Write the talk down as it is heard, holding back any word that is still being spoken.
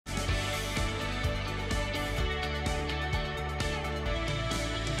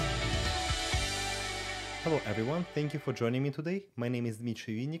Hello everyone, thank you for joining me today. My name is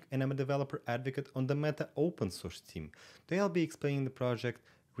Dmitry Vinnik and I'm a developer advocate on the Meta open source team. Today I'll be explaining the project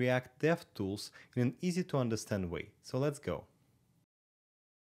React DevTools in an easy to understand way. So let's go.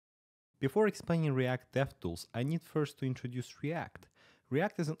 Before explaining React DevTools, I need first to introduce React.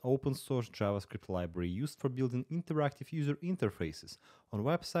 React is an open source JavaScript library used for building interactive user interfaces on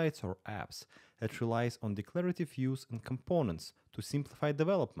websites or apps that relies on declarative views and components to simplify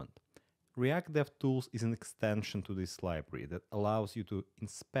development. React DevTools is an extension to this library that allows you to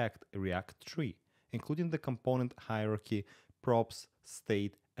inspect a React tree, including the component hierarchy, props,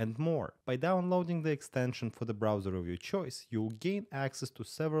 state, and more. By downloading the extension for the browser of your choice, you'll gain access to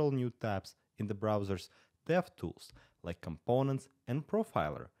several new tabs in the browser's DevTools, like Components and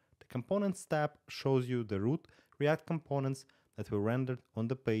Profiler. The Components tab shows you the root React components that were rendered on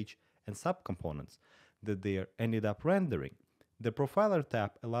the page and subcomponents that they ended up rendering. The Profiler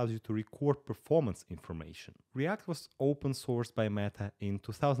tab allows you to record performance information. React was open sourced by Meta in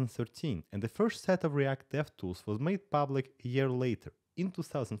 2013, and the first set of React DevTools was made public a year later, in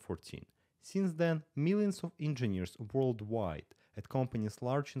 2014. Since then, millions of engineers worldwide at companies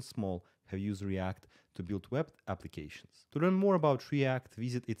large and small have used React to build web applications. To learn more about React,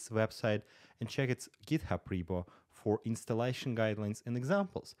 visit its website and check its GitHub repo for installation guidelines and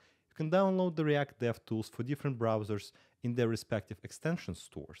examples. You can download the React DevTools for different browsers in their respective extension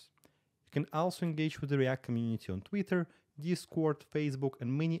stores. You can also engage with the React community on Twitter, Discord, Facebook,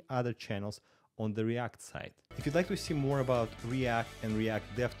 and many other channels on the React site. If you'd like to see more about React and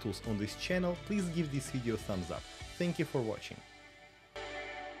React DevTools on this channel, please give this video a thumbs up. Thank you for watching.